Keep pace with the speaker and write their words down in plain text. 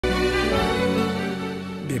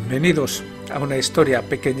Bienvenidos a una historia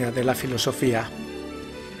pequeña de la filosofía.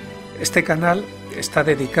 Este canal está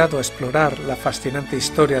dedicado a explorar la fascinante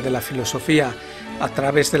historia de la filosofía a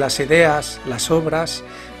través de las ideas, las obras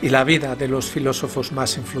y la vida de los filósofos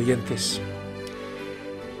más influyentes.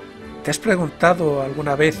 ¿Te has preguntado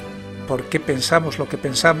alguna vez por qué pensamos lo que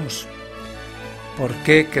pensamos? ¿Por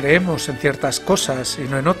qué creemos en ciertas cosas y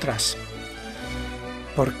no en otras?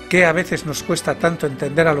 ¿Por qué a veces nos cuesta tanto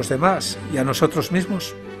entender a los demás y a nosotros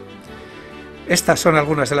mismos? Estas son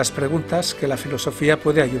algunas de las preguntas que la filosofía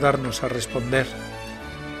puede ayudarnos a responder.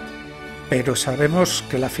 Pero sabemos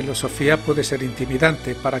que la filosofía puede ser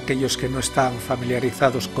intimidante para aquellos que no están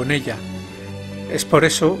familiarizados con ella. Es por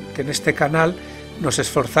eso que en este canal nos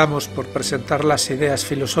esforzamos por presentar las ideas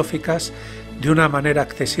filosóficas de una manera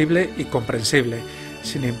accesible y comprensible,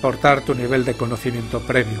 sin importar tu nivel de conocimiento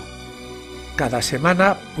previo. Cada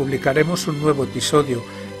semana publicaremos un nuevo episodio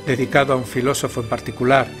dedicado a un filósofo en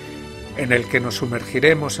particular, en el que nos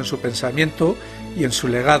sumergiremos en su pensamiento y en su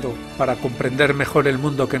legado para comprender mejor el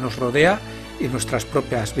mundo que nos rodea y nuestras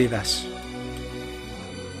propias vidas.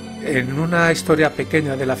 En una historia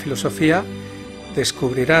pequeña de la filosofía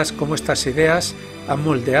descubrirás cómo estas ideas han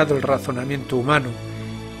moldeado el razonamiento humano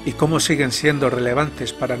y cómo siguen siendo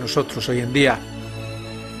relevantes para nosotros hoy en día.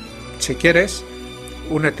 Si quieres,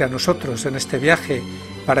 únete a nosotros en este viaje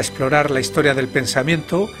para explorar la historia del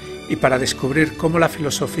pensamiento y para descubrir cómo la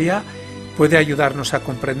filosofía puede ayudarnos a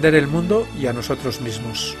comprender el mundo y a nosotros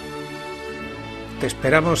mismos. Te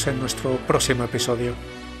esperamos en nuestro próximo episodio.